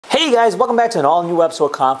Hey guys, welcome back to an all-new episode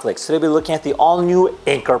of Conflicts. Today we'll be looking at the all-new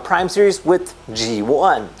Anker Prime series with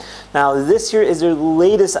G1. Now this here is their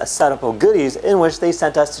latest setup of goodies in which they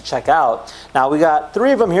sent us to check out. Now we got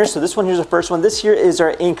 3 of them here, so this one here's the first one. This here is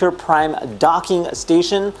our Anker Prime docking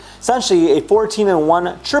station. Essentially a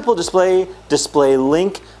 14-in-1 triple display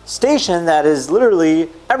link station that is literally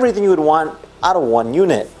everything you would want out of one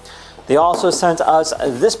unit. They also sent us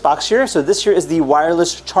this box here. So this here is the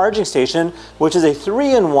wireless charging station, which is a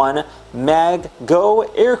 3-in-1 Mag-Go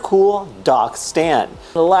air-cool dock stand.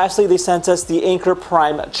 And lastly, they sent us the Anker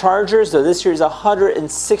Prime charger. So this here is a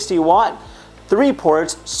 160 watt, 3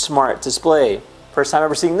 ports smart display. First time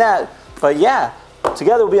ever seeing that, but yeah,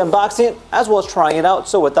 together we'll be unboxing it as well as trying it out.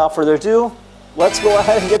 So without further ado, let's go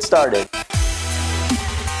ahead and get started.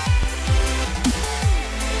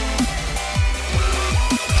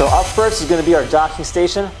 So up first is going to be our docking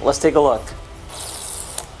station. Let's take a look.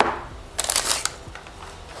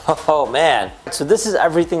 Oh man. So this is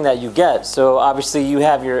everything that you get. So obviously you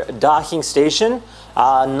have your docking station,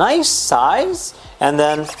 nice size, and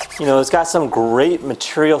then it's got some great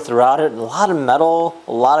material throughout it. A lot of metal,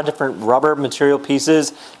 a lot of different rubber material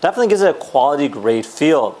pieces. Definitely gives it a quality grade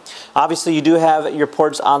feel. Obviously you do have your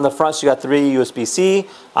ports on the front, so you got 3 USB-C,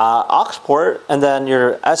 aux port, and then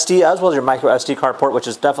your SD as well as your micro SD card port, which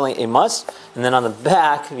is definitely a must. And then on the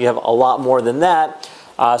back you have a lot more than that.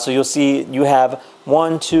 So you'll see you have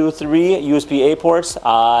 1, 2, 3 USB-A ports,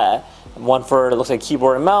 1 for, it looks like,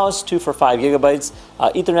 keyboard and mouse, 2 for 5 gigabytes,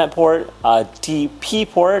 Ethernet port, DP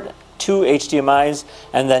port, 2 HDMIs,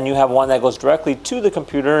 and then you have one that goes directly to the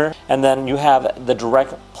computer, and then you have the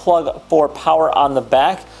direct plug for power on the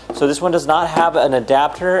back. So this one does not have an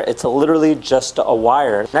adapter, it's literally just a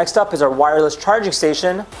wire. Next up is our wireless charging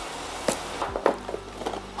station.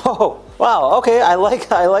 Oh, wow, okay, I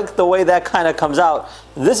like the way that kind of comes out.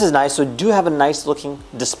 This is nice, so do have a nice looking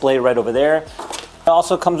display right over there. It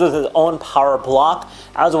also comes with its own power block,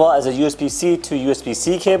 as well as a USB-C to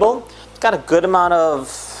USB-C cable. It's got a good amount of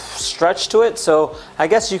stretch to it, so I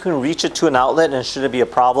guess you can reach it to an outlet and it shouldn't be a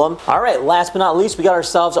problem. All right, last but not least, we got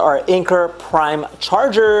ourselves our Anker Prime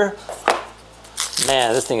charger.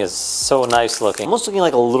 Man, this thing is so nice looking. Almost looking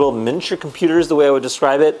like a little miniature computer is the way I would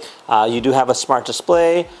describe it. You do have a smart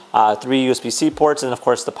display, 3 USB-C ports, and of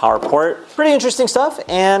course the power port. Pretty interesting stuff,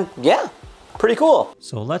 and yeah, pretty cool.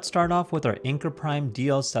 So let's start off with our Anker Prime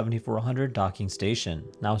DL7400 docking station.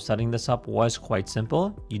 Now setting this up was quite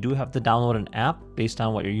simple. You do have to download an app based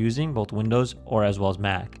on what you're using, both Windows or as well as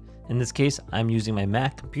Mac. In this case, I'm using my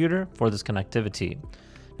Mac computer for this connectivity.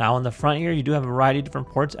 Now on the front here, you do have a variety of different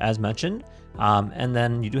ports as mentioned. And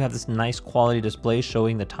then you do have this nice quality display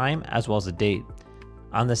showing the time as well as the date.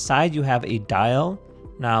 On the side, you have a dial.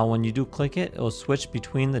 Now when you do click it, it will switch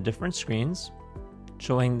between the different screens,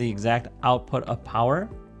 showing the exact output of power,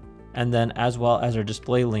 and then as well as our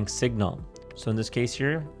display link signal. So in this case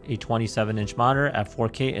here, a 27-inch monitor at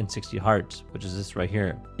 4K and 60 Hz, which is this right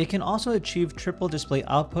here. It can also achieve triple display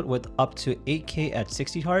output with up to 8K at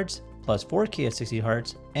 60 Hz, plus 4K at 60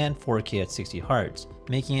 Hz, and 4K at 60 Hz,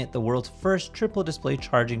 making it the world's first triple display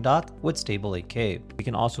charging dock with stable 8K. We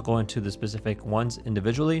can also go into the specific ones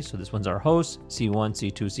individually. So this one's our host, C1,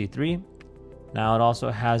 C2, C3. Now it also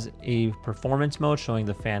has a performance mode showing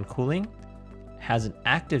the fan cooling, has an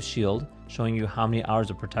active shield showing you how many hours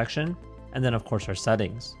of protection, and then of course our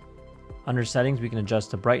settings. Under settings, we can adjust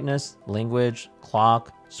the brightness, language,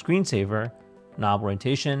 clock, screensaver, knob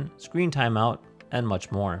orientation, screen timeout, and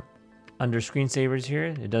much more. Under screensavers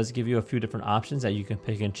here, it does give you a few different options that you can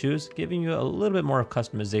pick and choose, giving you a little bit more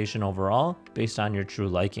customization overall based on your true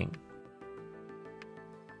liking.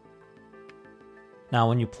 Now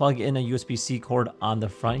when you plug in a USB-C cord on the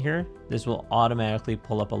front here, this will automatically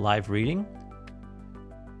pull up a live reading,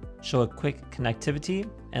 show a quick connectivity,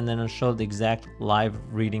 and then it'll show the exact live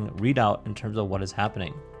reading readout in terms of what is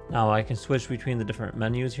happening. Now I can switch between the different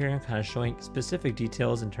menus here, kind of showing specific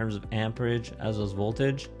details in terms of amperage as well as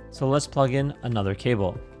voltage. So let's plug in another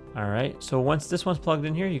cable. All right, so once this one's plugged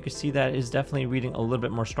in here, you can see that it's definitely reading a little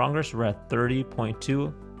bit more stronger. So we're at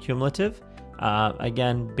 30.2 cumulative.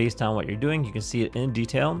 Again, based on what you're doing, you can see it in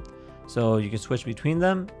detail. So you can switch between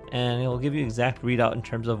them and it'll give you exact readout in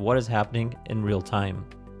terms of what is happening in real time.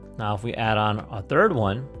 Now, if we add on a third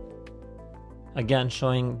one, again,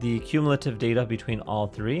 showing the cumulative data between all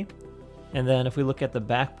 3. And then if we look at the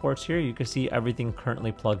back ports here, you can see everything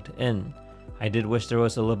currently plugged in. I did wish there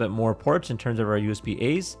was a little bit more ports in terms of our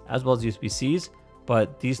USB-A's as well as USB-C's,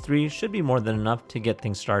 but these 3 should be more than enough to get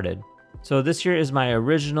things started. So this here is my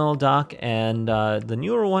original dock, and the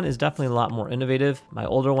newer one is definitely a lot more innovative. My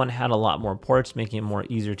older one had a lot more ports, making it more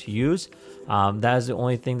easier to use. That is the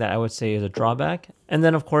only thing that I would say is a drawback. And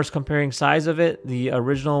then of course, comparing size of it, the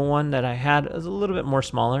original one that I had is a little bit more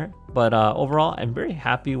smaller, but overall I'm very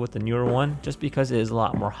happy with the newer one just because it is a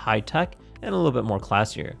lot more high tech and a little bit more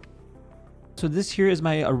classier. So this here is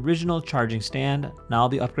my original charging stand. Now I'll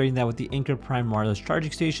be upgrading that with the Anker Prime wireless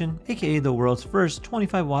charging station, aka the world's first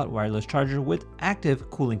 25-watt wireless charger with active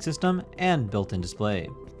cooling system and built-in display.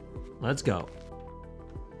 Let's go.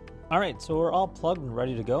 All right, so we're all plugged and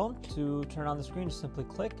ready to go. To turn on the screen, just simply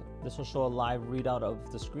click. This will show a live readout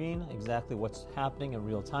of the screen, exactly what's happening in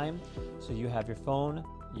real time. So you have your phone,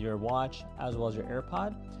 your watch, as well as your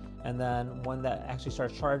AirPod. And then when that actually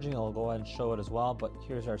starts charging, I'll go ahead and show it as well. But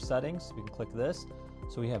here's our settings. We can click this.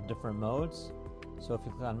 So we have different modes. So if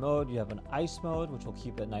you click on mode, you have an ice mode, which will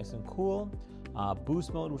keep it nice and cool.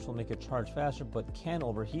 Boost mode, which will make it charge faster, but can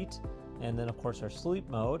overheat. And then of course our sleep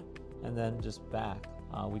mode, and then just back.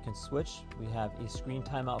 We can switch. We have a screen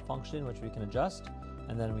timeout function, which we can adjust.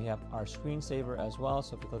 And then we have our screensaver as well.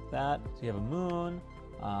 So if you click that, so you have a moon,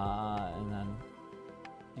 and then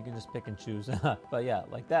you can just pick and choose. But yeah,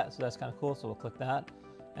 like that. So that's kind of cool. So we'll click that.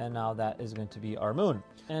 And now that is going to be our moon.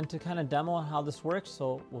 And to kind of demo how this works,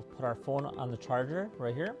 so we'll put our phone on the charger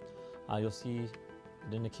right here. You'll see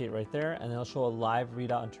it indicate right there, and it'll show a live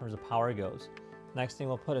readout in terms of power goes. Next thing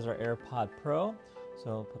we'll put is our AirPod Pro. So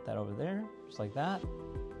we'll put that over there, just like that.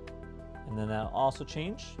 And then that'll also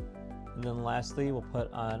change. And then lastly, we'll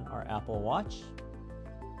put on our Apple Watch.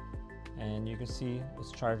 And you can see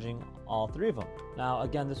it's charging all three of them. Now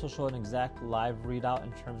again, this will show an exact live readout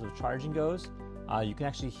in terms of charging goes. You can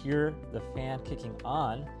actually hear the fan kicking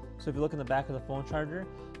on. So if you look in the back of the phone charger,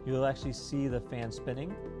 you'll actually see the fan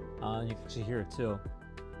spinning. You can actually hear it too.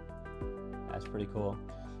 That's pretty cool.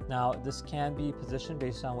 Now this can be positioned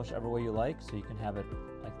based on whichever way you like. So you can have it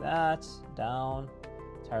like that, down,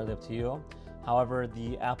 entirely up to you. However,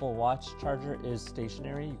 the Apple Watch charger is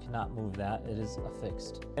stationary. You cannot move that. It is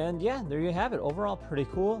affixed. And yeah, there you have it. Overall, pretty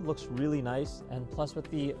cool. Looks really nice. And plus with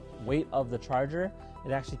the weight of the charger,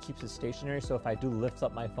 it actually keeps it stationary. So if I do lift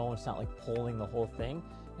up my phone, it's not like pulling the whole thing.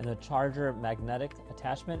 And the charger magnetic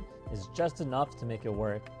attachment is just enough to make it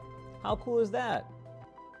work. How cool is that?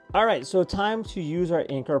 All right, so time to use our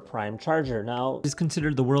Anker Prime charger. Now, it is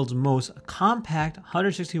considered the world's most compact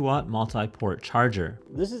 160-watt multi-port charger.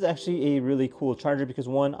 This is actually a really cool charger because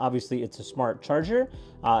one, obviously it's a smart charger.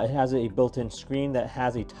 It has a built-in screen that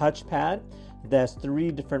has a touchpad. That's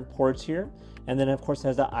 3 different ports here. And then of course it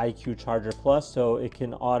has the IQ Charger Plus, so it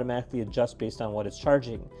can automatically adjust based on what it's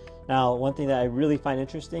charging. Now, one thing that I really find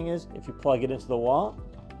interesting is if you plug it into the wall,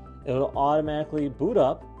 it'll automatically boot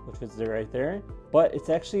up, which is right there. But it's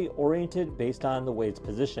actually oriented based on the way it's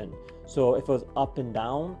positioned. So if it was up and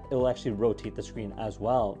down, it will actually rotate the screen as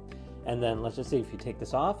well. And then let's just say if you take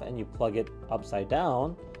this off and you plug it upside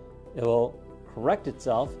down, it will correct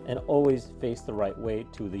itself and always face the right way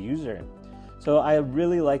to the user. So I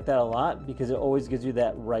really like that a lot because it always gives you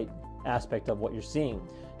that right aspect of what you're seeing.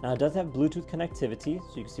 Now it does have Bluetooth connectivity,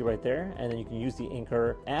 so you can see right there, and then you can use the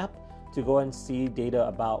Anker app to go and see data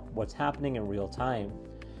about what's happening in real time.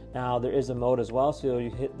 Now there is a mode as well, so you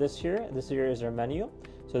hit this here. This here is our menu.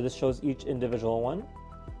 So this shows each individual one.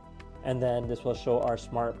 And then this will show our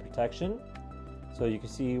smart protection. So you can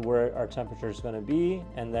see where our temperature is going to be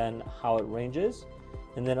and then how it ranges.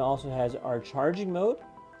 And then it also has our charging mode.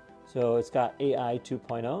 So it's got AI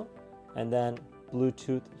 2.0 and then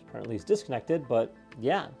Bluetooth currently is disconnected, but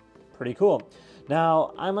yeah, pretty cool.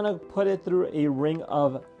 Now I'm going to put it through a ring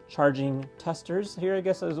of charging testers here, I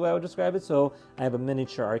guess is the way I would describe it. So I have a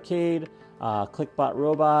miniature arcade, ClickBot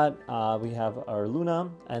robot, we have our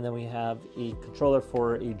Luna, and then we have a controller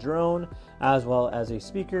for a drone, as well as a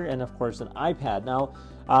speaker, and of course an iPad. Now,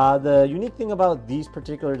 the unique thing about these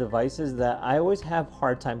particular devices is that I always have a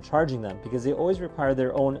hard time charging them because they always require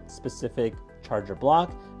their own specific charger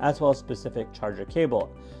block, as well as specific charger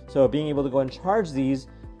cable. So being able to go and charge these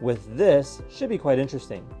with this should be quite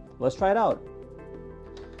interesting. Let's try it out.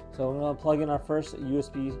 So I'm going to plug in our first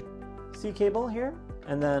USB-C cable here,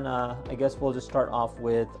 and then I guess we'll just start off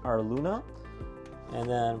with our Luna, and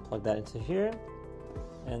then plug that into here,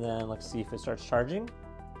 and then let's see if it starts charging.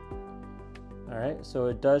 All right, so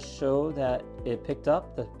it does show that it picked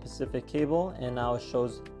up the specific cable, and now it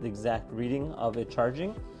shows the exact reading of it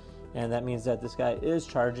charging, and that means that this guy is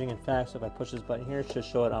charging. In fact, so if I push this button here, it should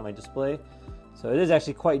show it on my display. So it is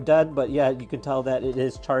actually quite dead, but yeah, you can tell that it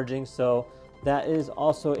is charging. So that is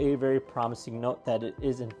also a very promising note that it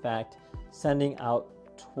is in fact sending out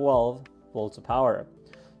 12 volts of power.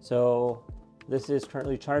 So this is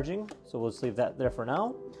currently charging, so we'll just leave that there for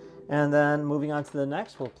now. And then moving on to the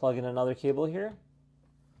next, we'll plug in another cable here.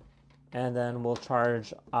 And then we'll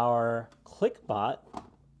charge our ClickBot.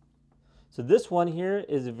 So this one here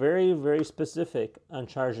is very, very specific on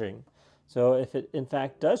charging. So if it in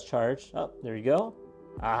fact does charge, oh, there you go.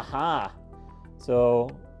 Aha! So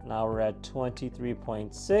now we're at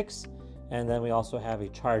 23.6, and then we also have a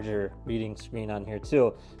charger reading screen on here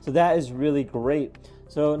too. So that is really great.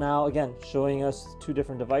 So now again, showing us two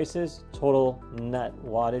different devices, total net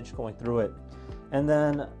wattage going through it. And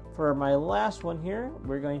then for my last one here,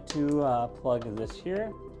 we're going to plug this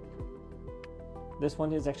here. This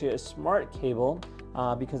one is actually a smart cable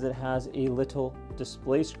because it has a little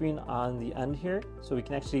display screen on the end here, so we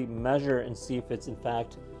can actually measure and see if it's in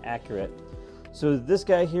fact accurate. So this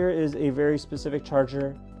guy here is a very specific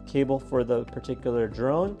charger cable for the particular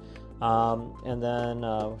drone. And then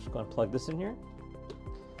we're just going to plug this in here.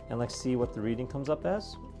 And let's see what the reading comes up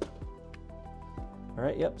as. All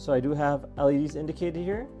right, yep, so I do have LEDs indicated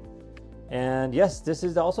here. And yes, this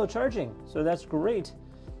is also charging, so that's great.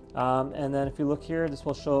 And then if you look here, this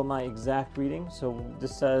will show my exact reading. So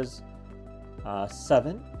this says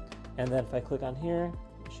 7. And then if I click on here,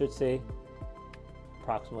 it should say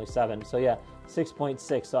approximately 7. So yeah,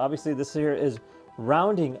 6.6. So obviously this here is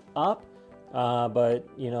rounding up, but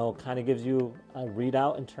you know, kind of gives you a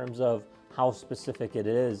readout in terms of how specific it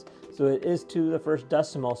is. So it is to the first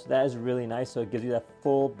decimal, so that is really nice. So it gives you that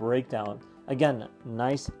full breakdown. Again,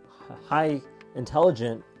 nice, high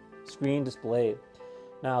intelligent screen display.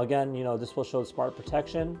 Now again, you know, this will show smart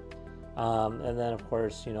protection. And then of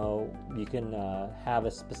course, you know, you can have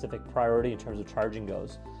a specific priority in terms of charging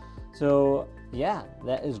goes. So yeah,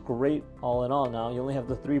 that is great all in all. Now you only have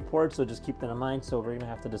the 3 ports, so just keep that in mind. So we're gonna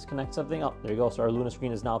have to disconnect something. Oh, there you go. So our Luna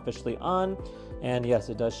screen is now officially on. And yes,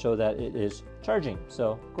 it does show that it is charging.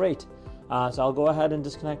 So great. So I'll go ahead and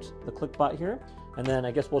disconnect the ClickBot here. And then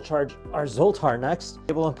I guess we'll charge our Zoltar next.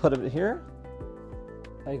 Able to put it here.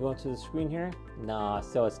 I go into the screen here. Nah,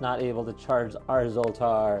 so it's not able to charge our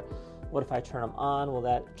Zoltar. What if I turn them on? Will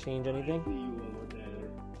that change anything?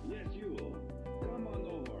 Yes, you will. Come on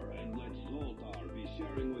over and let Zoltar be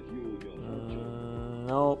sharing with you your fortune.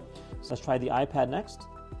 Nope. So let's try the iPad next.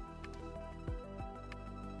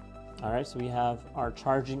 All right, so we have our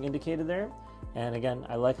charging indicated there. And again,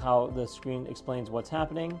 I like how the screen explains what's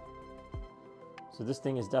happening. So this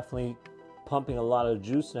thing is definitely pumping a lot of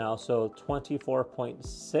juice now. So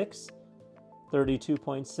 24.6,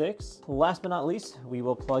 32.6. Last but not least, we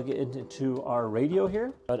will plug it into our radio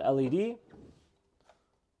here. Got LED,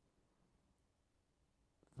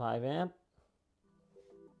 5 amp.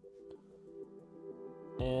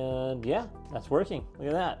 And yeah, that's working. Look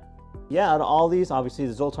at that. Yeah, out of all these, obviously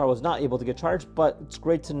the Zoltar was not able to get charged, but it's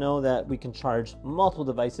great to know that we can charge multiple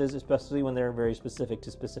devices, especially when they're very specific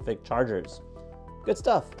to specific chargers. Good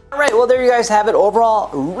stuff. All right, well, there you guys have it.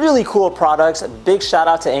 Overall, really cool products. Big shout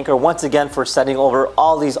out to Anker once again for sending over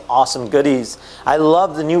all these awesome goodies. I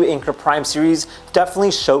love the new Anker Prime series.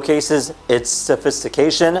 Definitely showcases its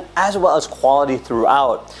sophistication as well as quality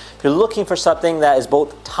throughout. If you're looking for something that is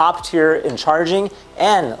both top tier in charging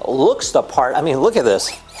and looks the part, I mean, look at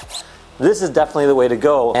this. This is definitely the way to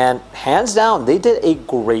go, and hands down, they did a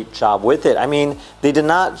great job with it. I mean, they did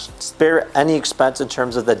not spare any expense in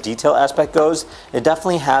terms of the detail aspect goes. It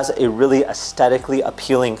definitely has a really aesthetically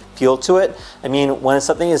appealing feel to it. I mean, when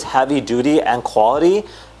something is heavy duty and quality,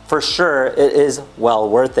 for sure, it is well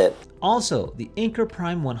worth it. Also, the Anker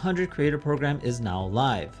Prime 100 Creator Program is now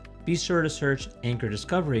live. Be sure to search Anker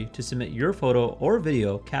Discovery to submit your photo or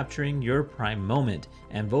video capturing your Prime moment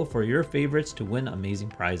and vote for your favorites to win amazing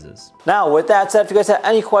prizes. Now, with that said, if you guys have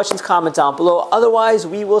any questions, comment down below. Otherwise,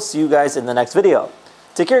 we will see you guys in the next video.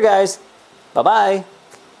 Take care, guys. Bye-bye.